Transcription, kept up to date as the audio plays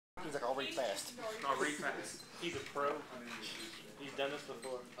He's like, I'll read fast. I'll read fast. He's a pro. He's done this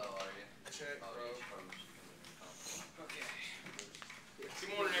before. Oh, are you? Check, bro. Okay.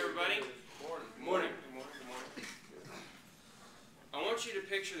 Good morning, everybody. Morning. Good morning. Good morning. Good morning. I want you to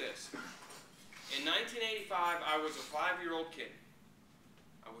picture this. In 1985, I was a 5-year-old kid.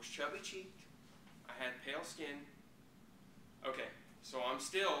 I was chubby-cheeked. I had pale skin. Okay, so I'm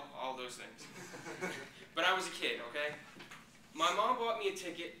still all those things. But I was a kid, okay? My mom bought me a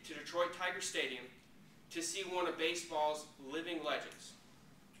ticket to Detroit Tiger Stadium to see one of baseball's living legends.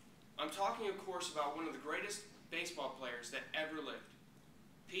 I'm talking, of course, about one of the greatest baseball players that ever lived,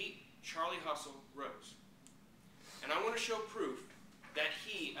 Pete Charlie Hustle Rose. And I want to show proof that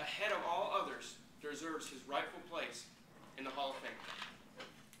he, ahead of all others, deserves his rightful place in the Hall of Fame.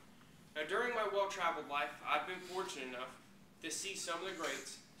 Now, during my well-traveled life, I've been fortunate enough to see some of the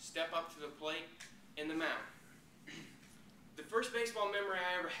greats step up to the plate in the mound. The first baseball memory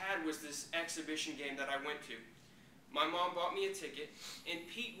I ever had was this exhibition game that I went to. My mom bought me a ticket, and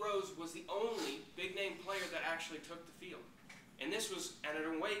Pete Rose was the only big-name player that actually took the field. And this was at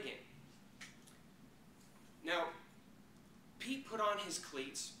an away game. Now, Pete put on his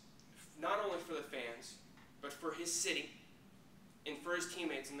cleats, not only for the fans, but for his city and for his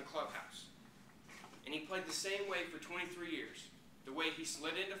teammates in the clubhouse. And he played the same way for 23 years, the way he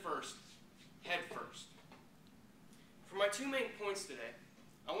slid into first, head first. For my two main points today,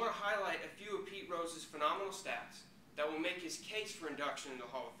 I want to highlight a few of Pete Rose's phenomenal stats that will make his case for induction into the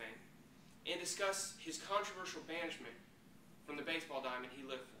Hall of Fame, and discuss his controversial banishment from the baseball diamond he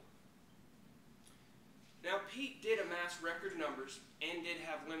lived for. Now, Pete did amass record numbers and did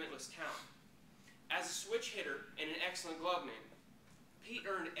have limitless talent. As a switch hitter and an excellent glove man, Pete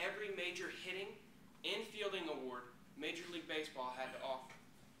earned every major hitting and fielding award Major League Baseball had to offer.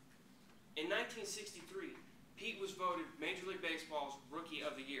 In 1963, Pete was voted Major League Baseball's Rookie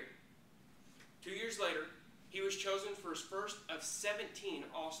of the Year. 2 years later, he was chosen for his first of 17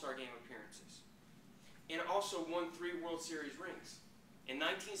 All-Star Game appearances, and also won 3 World Series rings, in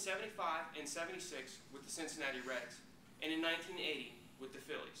 1975 and 76 with the Cincinnati Reds, and in 1980 with the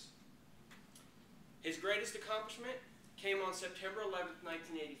Phillies. His greatest accomplishment came on September 11,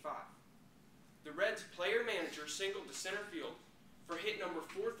 1985. The Reds' player-manager singled to center field for hit number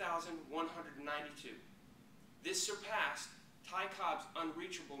 4,192. This surpassed Ty Cobb's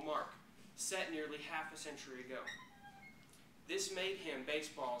unreachable mark, set nearly half a century ago. This made him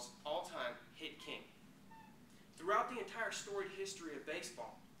baseball's all-time hit king. Throughout the entire storied history of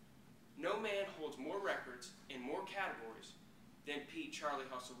baseball, no man holds more records in more categories than Pete Charlie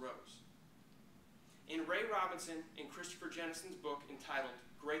Hustle Rose. In Ray Robinson and Christopher Jennison's book entitled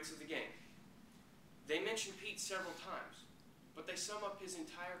Greats of the Game, they mention Pete several times, but they sum up his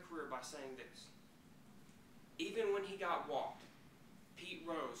entire career by saying this: even when he got walked, Pete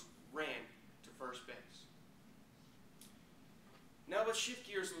Rose ran to first base. Now let's shift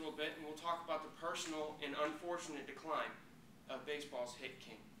gears a little bit and we'll talk about the personal and unfortunate decline of baseball's hit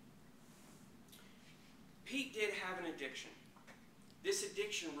king. Pete did have an addiction. This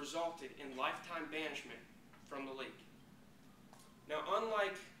addiction resulted in lifetime banishment from the league. Now,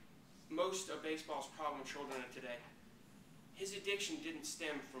 unlike most of baseball's problem children of today, his addiction didn't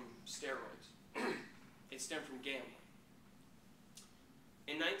stem from steroids. It stemmed from gambling.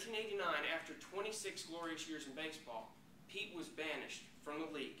 In 1989, after 26 glorious years in baseball, Pete was banished from the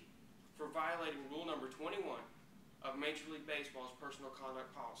league for violating rule number 21 of Major League Baseball's personal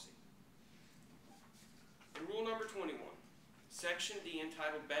conduct policy. In rule number 21, Section D,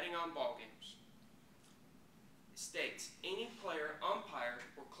 entitled Betting on Ball Games, states any player, umpire,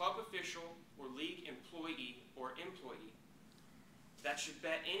 or club official, or league employee, that should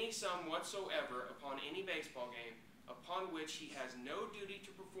bet any sum whatsoever upon any baseball game upon which he has no duty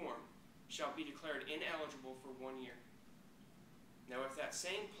to perform shall be declared ineligible for 1 year. Now, if that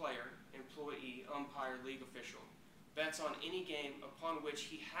same player, employee, umpire, league official bets on any game upon which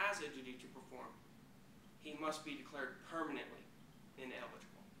he has a duty to perform, he must be declared permanently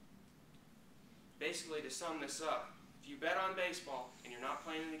ineligible. Basically, to sum this up, if you bet on baseball and you're not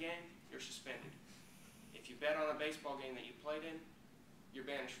playing in the game, you're suspended. If you bet on a baseball game that you played in, you're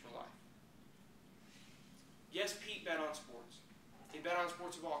banished for life. Yes, Pete bet on sports. He bet on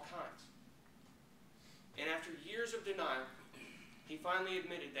sports of all kinds. And after years of denial, he finally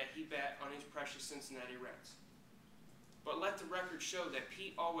admitted that he bet on his precious Cincinnati Reds. But let the record show that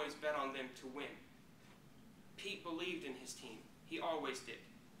Pete always bet on them to win. Pete believed in his team. He always did.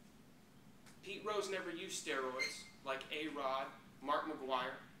 Pete Rose never used steroids like A-Rod, Mark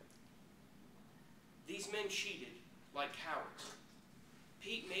McGuire. These men cheated like cowards.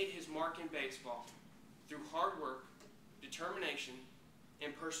 Pete made his mark in baseball through hard work, determination,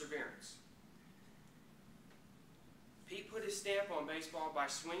 and perseverance. Pete put his stamp on baseball by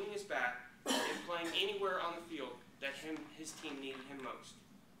swinging his bat and playing anywhere on the field that his team needed him most.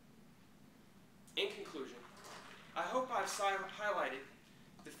 In conclusion, I hope I've highlighted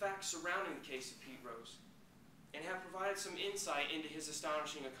the facts surrounding the case of Pete Rose and have provided some insight into his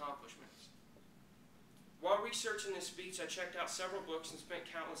astonishing accomplishments. While researching this speech, I checked out several books and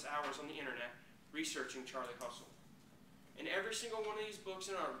spent countless hours on the internet researching Charlie Hustle. In every single one of these books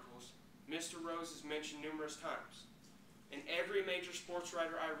and articles, Mr. Rose is mentioned numerous times. And every major sports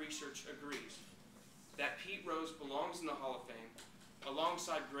writer I researched agrees that Pete Rose belongs in the Hall of Fame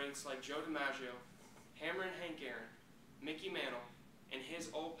alongside greats like Joe DiMaggio, Hammer and Hank Aaron, Mickey Mantle, and his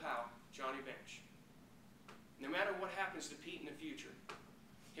old pal, Johnny Bench. No matter what happens to Pete in the future,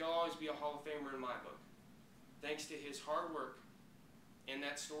 he'll always be a Hall of Famer in my book, thanks to his hard work and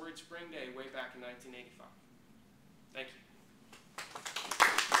that storied spring day way back in 1985. Thank you.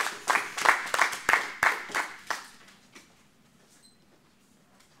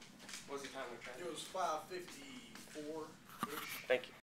 What was the time of the It was 5:54-ish. Thank you.